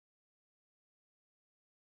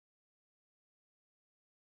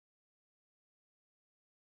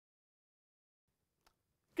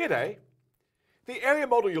G'day. The area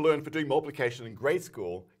model you learned for doing multiplication in grade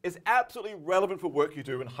school is absolutely relevant for work you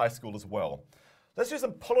do in high school as well. Let's do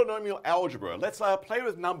some polynomial algebra. Let's play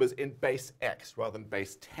with numbers in base x rather than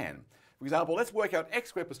base 10. For example, let's work out x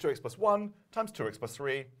squared plus 2x plus 1 times 2x plus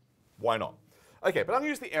 3. Why not? Okay, but I'm going to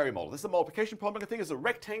use the area model. This is a multiplication problem. I'm going to think it's a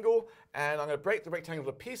rectangle, and I'm going to break the rectangle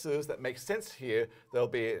into pieces that make sense here. There'll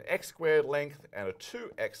be an x squared length and a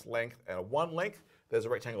 2x length and a 1 length. There's a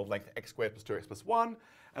rectangle of length x squared plus 2x plus 1.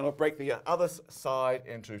 And I'll break the other side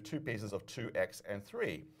into two pieces of 2x and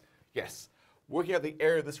 3. Yes, working out the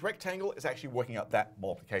area of this rectangle is actually working out that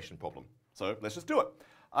multiplication problem. So let's just do it.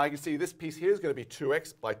 I can see this piece here is going to be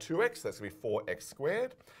 2x by 2x. That's going to be 4x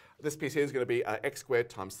squared. This piece here is going to be x squared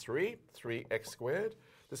times 3, 3x squared.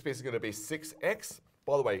 This piece is going to be 6x.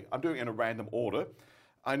 By the way, I'm doing it in a random order.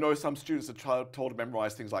 I know some students are told to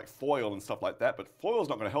memorize things like FOIL and stuff like that, but FOIL is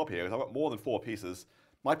not going to help here because I've got more than 4 pieces.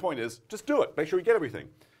 My point is, just do it. Make sure you get everything.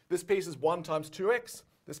 This piece is 1 times 2x.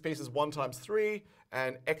 This piece is 1 times 3.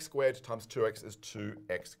 And x squared times 2x is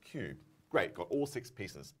 2x cubed. Great, got all 6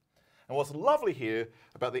 pieces. And what's lovely here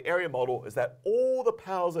about the area model is that all the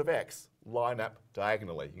powers of x line up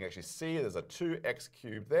diagonally. You can actually see there's a 2x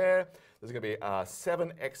cubed there. There's going to be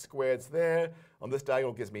 7x squareds there. On this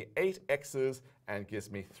diagonal gives me 8 x's and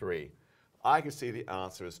gives me 3. I can see the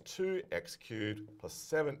answer is 2x cubed plus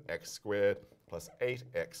 7x squared plus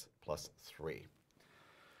 8x plus 3.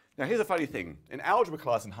 Now here's a funny thing. In algebra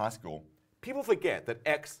class in high school, people forget that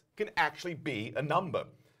x can actually be a number.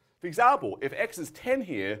 For example, if x is 10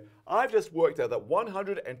 here, I've just worked out that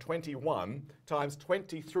 121 times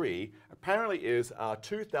 23 apparently is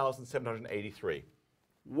 2,783.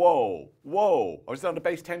 Whoa, whoa. I was done a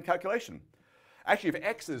base 10 calculation. Actually, if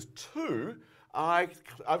x is 2, I've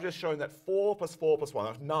just shown that 4 plus 4 plus 1,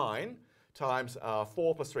 that's 9 times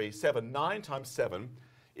 4 plus 3, 7. 9 times 7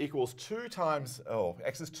 equals 2 times,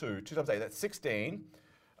 x is 2, 2 times 8, that's 16.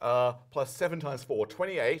 Plus 7 times 4,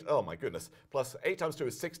 28. Oh my goodness. Plus 8 times 2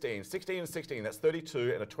 is 16. 16 and 16, that's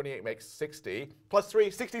 32. And a 28 makes 60. Plus 3,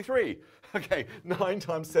 63. Okay, 9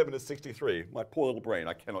 times 7 is 63. My poor little brain,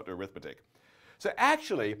 I cannot do arithmetic. So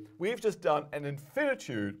actually, we've just done an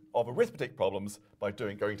infinitude of arithmetic problems by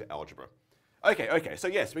going to algebra. Okay, so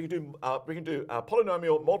yes, we can do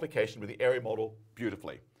polynomial multiplication with the area model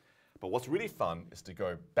beautifully. But what's really fun is to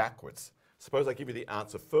go backwards. Suppose I give you the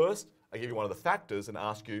answer first, I give you one of the factors and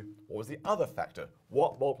ask you, what was the other factor?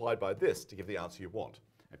 What multiplied by this to give the answer you want?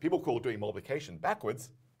 And people call doing multiplication backwards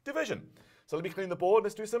division. So let me clean the board,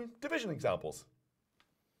 let's do some division examples.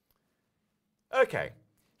 Okay,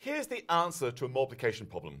 here's the answer to a multiplication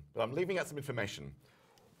problem, but I'm leaving out some information.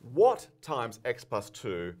 What times x plus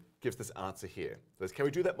 2 gives this answer here? So can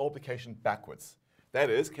we do that multiplication backwards? That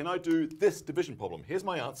is, can I do this division problem? Here's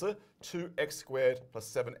my answer, 2x squared plus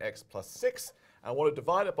 7x plus 6. I want to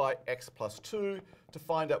divide it by x plus 2 to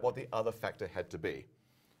find out what the other factor had to be.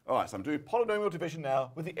 All right, so I'm doing polynomial division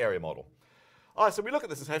now with the area model. All right, so we look at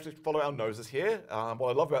this and have to follow our noses here. What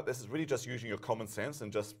I love about this is really just using your common sense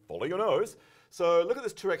and just follow your nose. So look at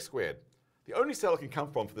this 2x squared. The only cell it can come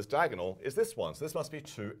from for this diagonal is this one, so this must be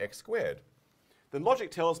 2x squared. Then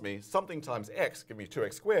logic tells me something times x, give me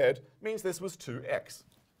 2x squared, means this was 2x.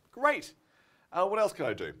 Great. What else can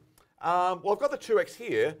I do? Well, I've got the 2x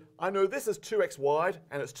here. I know this is 2x wide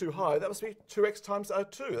and it's 2 high. That must be 2x times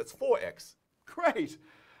 2. That's 4x. Great.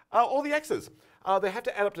 All the x's. They have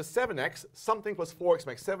to add up to 7x. Something plus 4x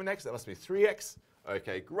makes 7x. That must be 3x.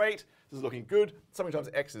 Okay, great. This is looking good. Something times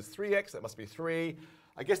x is 3x. That must be 3.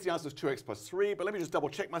 I guess the answer is 2x plus 3, but let me just double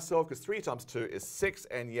check myself because 3 times 2 is 6,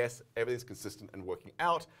 and yes, everything's consistent and working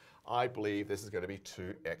out. I believe this is going to be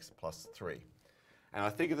 2x plus 3. And I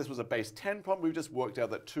think if this was a base 10 problem, we've just worked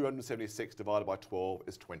out that 276 divided by 12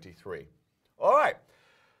 is 23. All right,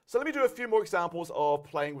 so let me do a few more examples of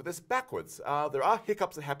playing with this backwards. There are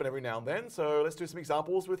hiccups that happen every now and then, so let's do some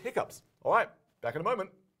examples with hiccups. All right, back in a moment.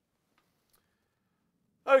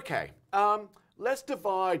 Okay. Let's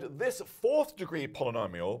divide this 4th degree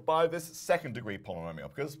polynomial by this 2nd degree polynomial,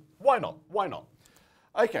 because why not? Why not?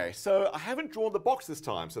 Okay, so I haven't drawn the box this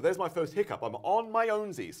time, so there's my first hiccup. I'm on my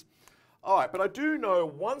ownsies. All right, but I do know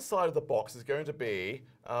one side of the box is going to be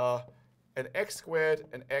an x squared,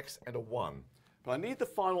 an x, and a 1. But I need the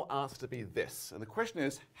final answer to be this. And the question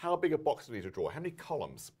is, how big a box do I need to draw? How many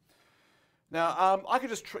columns? Now, I could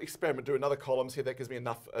just experiment, do another column, see if that gives me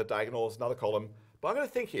enough diagonals, another column. But I'm going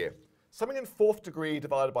to think here. Something in 4th degree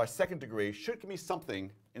divided by 2nd degree should give me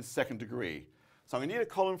something in 2nd degree. So I'm going to need a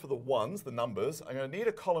column for the 1s, the numbers. I'm going to need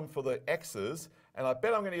a column for the x's. And I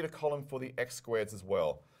bet I'm going to need a column for the x squareds as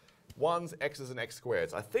well. 1s, x's, and x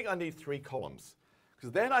squareds. I think I need 3 columns.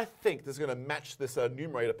 because then I think this is going to match this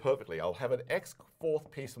numerator perfectly. I'll have an x fourth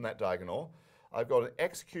piece from that diagonal. I've got an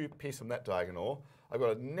x cubed piece from that diagonal. I've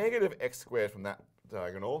got a negative x squared from that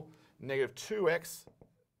diagonal, negative 2x,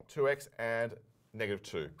 and negative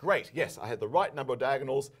 2. Great, yes, I had the right number of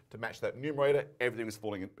diagonals to match that numerator. Everything was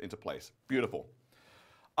falling into place. Beautiful.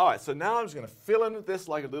 All right, so now I'm just going to fill in this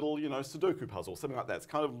like a little, Sudoku puzzle, something like that. It's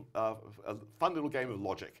kind of a fun little game of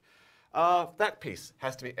logic. That piece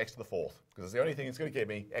has to be x to the fourth, because it's the only thing that's going to give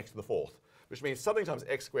me x to the fourth, which means something times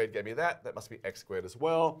x squared gave me that. That must be x squared as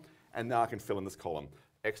well. And now I can fill in this column.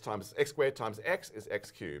 X squared times x is x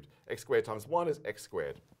cubed. X squared times 1 is x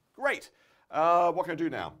squared. Great. What can I do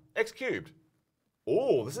now? X cubed.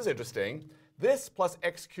 Oh, this is interesting. This plus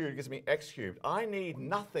x cubed gives me x cubed. I need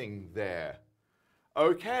nothing there.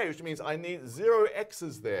 Okay, which means I need 0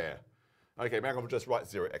 x's there. Okay, maybe I'll just write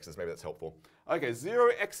 0 x's. Maybe that's helpful. Okay,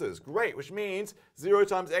 0 x's. Great, which means 0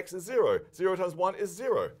 times x is 0. 0 times 1 is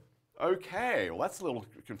 0. Okay, well, that's a little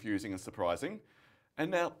confusing and surprising.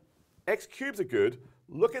 And now, x cubes are good.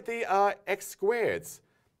 Look at the x squareds.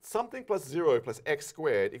 Something plus 0 plus x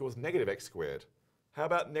squared equals negative x squared. How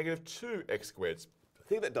about negative 2x squared? I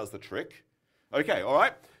think that does the trick. Okay, all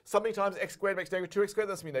right. Something times x squared makes negative 2x squared.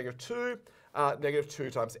 That's going to be negative 2. Negative 2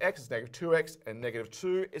 times x is negative 2x and negative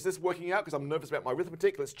 2. Is this working out? Because I'm nervous about my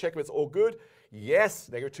arithmetic. Let's check if it's all good. Yes,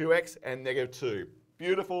 negative 2x and negative 2.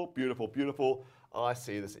 Beautiful, beautiful, beautiful. I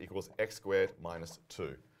see this equals x squared minus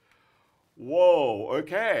 2. Whoa,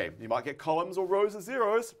 okay. You might get columns or rows of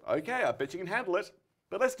zeros. Okay, I bet you can handle it.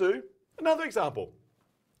 But let's do another example.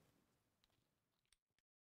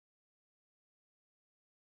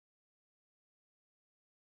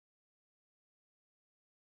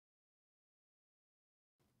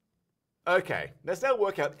 Okay, let's now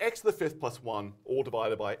work out x to the fifth plus 1 all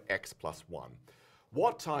divided by x plus 1.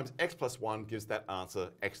 What times x plus 1 gives that answer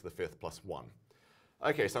x to the fifth plus 1?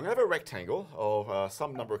 Okay, so I'm going to have a rectangle of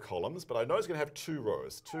some number of columns, but I know it's going to have two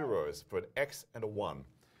rows for an x and a 1.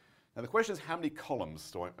 Now the question is, how many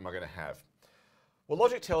columns am I going to have? Well,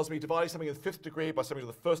 logic tells me dividing something in the fifth degree by something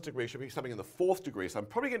to the first degree should be something in the fourth degree, so I'm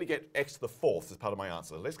probably going to get x to the fourth as part of my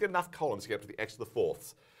answer. Let's get enough columns to get up to the x to the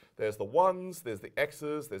fourths. There's the 1s, there's the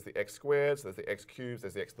x's, there's the x squareds, there's the x cubes,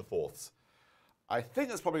 there's the x to the fourths. I think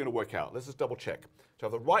that's probably going to work out. Let's just double check. To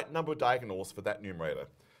have the right number of diagonals for that numerator.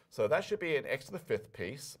 So that should be an x to the fifth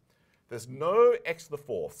piece. There's no x to the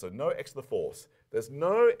fourth, so no x to the fourths. There's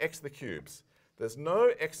no x to the cubes. There's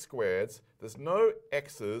no x squareds. There's no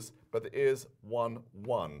x's, but there is 1,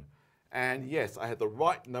 1. And yes, I had the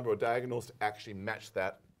right number of diagonals to actually match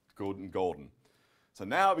that good and golden. So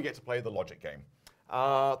now we get to play the logic game.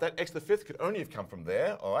 That x to the fifth could only have come from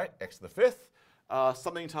there. All right, x to the fifth.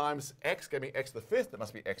 Something times x gave me x to the fifth. That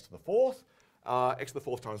must be x to the fourth. X to the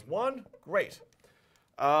fourth times 1. Great.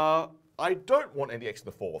 I don't want any x to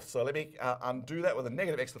the fourth, so let me undo that with a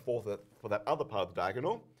negative x to the fourth for that other part of the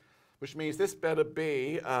diagonal, which means this better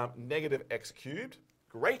be negative x cubed.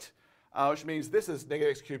 Great. Which means this is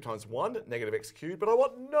negative x cubed times 1, negative x cubed, but I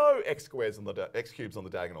want no x squares on the x cubes on the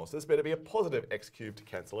diagonal, so this better be a positive x cubed to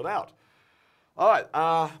cancel it out. All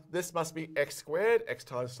right, this must be x squared. X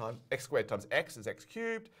squared times x is x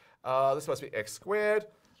cubed. This must be x squared.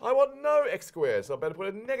 I want no x squared, so I better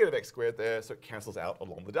put a negative x squared there so it cancels out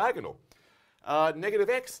along the diagonal. Negative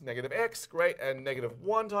x, great, and negative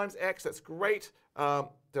 1 times x, that's great. Did I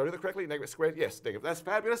do that correctly? Negative x squared, yes, negative, that's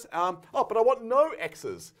fabulous. Oh, but I want no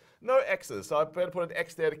x's, so I better put an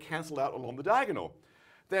x there to cancel out along the diagonal.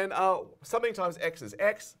 Then something times x is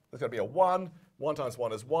x, there's going to be a 1. 1 times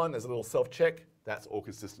 1 is 1, there's a little self-check. That's all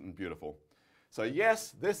consistent and beautiful. So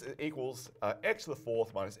yes, this equals x to the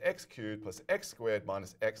fourth minus x cubed plus x squared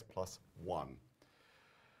minus x plus 1.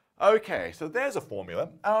 Okay, so there's a formula.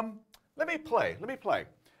 Let me play.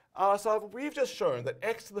 So we've just shown that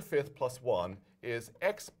x to the fifth plus 1 is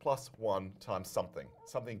x plus 1 times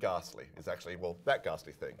something ghastly. Is actually, well, that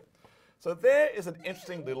ghastly thing. So there is an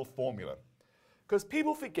interesting little formula, because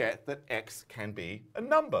people forget that x can be a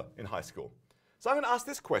number in high school. So I'm going to ask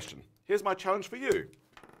this question. Here's my challenge for you.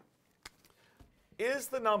 Is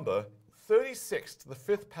the number 36 to the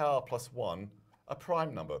fifth power plus 1 a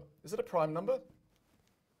prime number? Is it a prime number?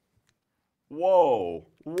 Whoa,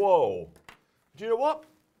 whoa. Do you know what?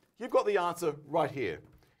 You've got the answer right here.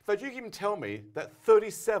 In fact, you can even tell me that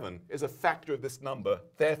 37 is a factor of this number,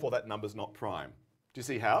 therefore that number's not prime. Do you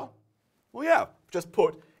see how? Well, yeah, just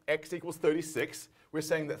put x equals 36. We're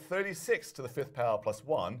saying that 36 to the fifth power plus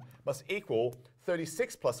 1 must equal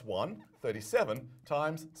 36 plus 1, 37,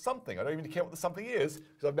 times something. I don't even care what the something is,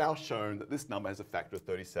 because I've now shown that this number has a factor of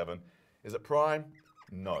 37. Is it prime?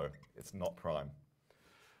 No, it's not prime.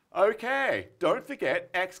 Okay, don't forget,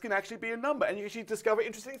 x can actually be a number, and you actually discover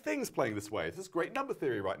interesting things playing this way. This is great number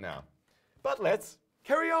theory right now. But let's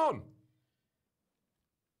carry on.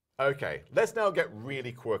 Okay, let's now get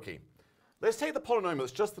really quirky. Let's take the polynomial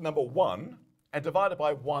that's just the number 1 and divide it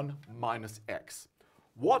by 1 minus x.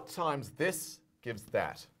 What times this gives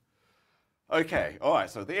that? Okay, all right,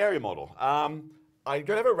 so the area model. I'm going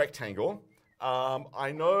to have a rectangle.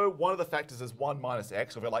 I know one of the factors is 1 minus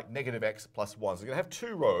x, so we're like negative x plus 1. So we're going to have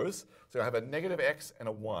 2 rows. So I have a negative x and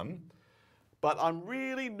a 1. But I'm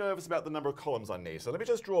really nervous about the number of columns I need. So let me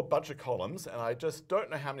just draw a bunch of columns, and I just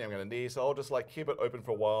don't know how many I'm going to need, so I'll just like keep it open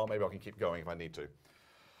for a while. Maybe I can keep going if I need to.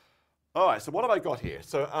 All right, so what have I got here?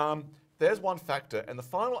 So there's one factor, and the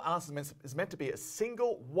final answer is meant to be a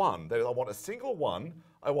single 1. That is, I want a single 1.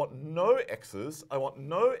 I want no x's. I want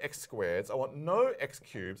no x squareds. I want no x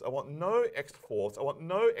cubes. I want no x fourths. I want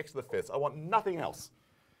no x to the fifths. I want nothing else.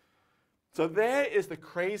 So there is the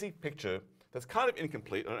crazy picture that's kind of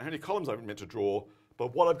incomplete. I don't know how many columns I've meant to draw,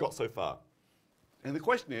 but what I've got so far. And the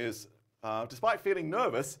question is, despite feeling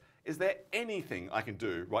nervous, is there anything I can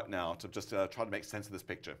do right now to just try to make sense of this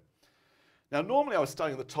picture? Now, normally I was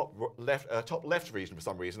starting in the top left region for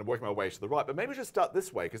some reason and working my way to the right, but maybe I should start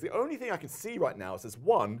this way, because the only thing I can see right now is this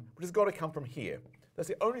 1, which has got to come from here. That's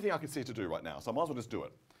the only thing I can see to do right now, so I might as well just do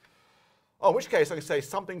it. Oh, in which case I can say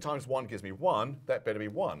something times 1 gives me 1, that better be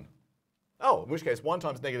 1. Oh, in which case 1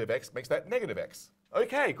 times negative x makes that negative x.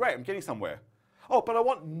 Okay, great, I'm getting somewhere. Oh, but I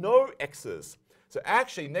want no x's. So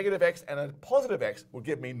actually negative x and a positive x will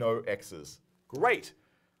give me no x's. Great.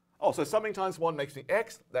 Oh, so something times 1 makes me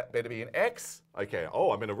x. That better be an x. Okay,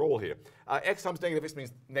 oh, I'm in a roll here. X times negative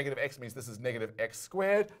x means this is negative x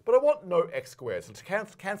squared, but I want no x squared. So to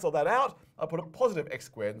cancel that out, I'll put a positive x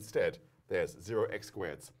squared instead. There's 0 x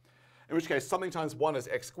squareds. In which case, something times 1 is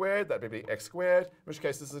x squared. That better be x squared. In which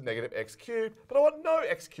case, this is negative x cubed, but I want no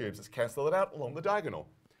x cubes. Let's cancel it out along the diagonal.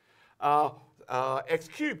 X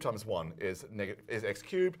cubed times 1 is x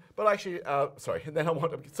cubed, but actually, sorry, then I'm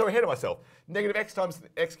so ahead of myself. Negative x times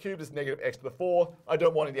x cubed is negative x to the 4th. I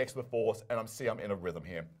don't want any x to the 4th, and I'm in a rhythm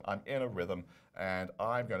here. I'm in a rhythm, and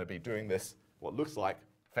I'm going to be doing this, what looks like,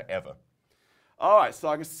 forever. All right, so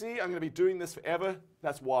I can see I'm going to be doing this forever.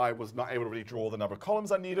 That's why I was not able to really draw the number of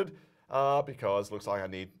columns I needed, because it looks like I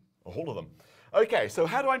need all of them. Okay, so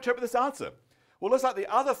how do I interpret this answer? Well, it looks like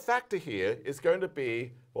the other factor here is going to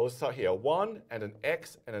be, well, let's start here, 1 and an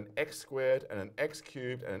x squared and an x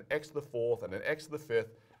cubed and an x to the 4th and an x to the 5th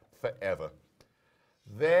forever.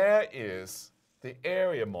 There is the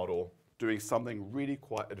area model doing something really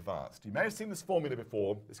quite advanced. You may have seen this formula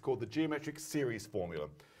before. It's called the geometric series formula.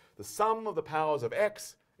 The sum of the powers of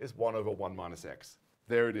x is 1 over 1 minus x.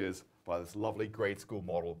 There it is by this lovely grade school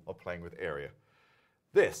model of playing with area.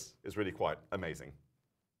 This is really quite amazing.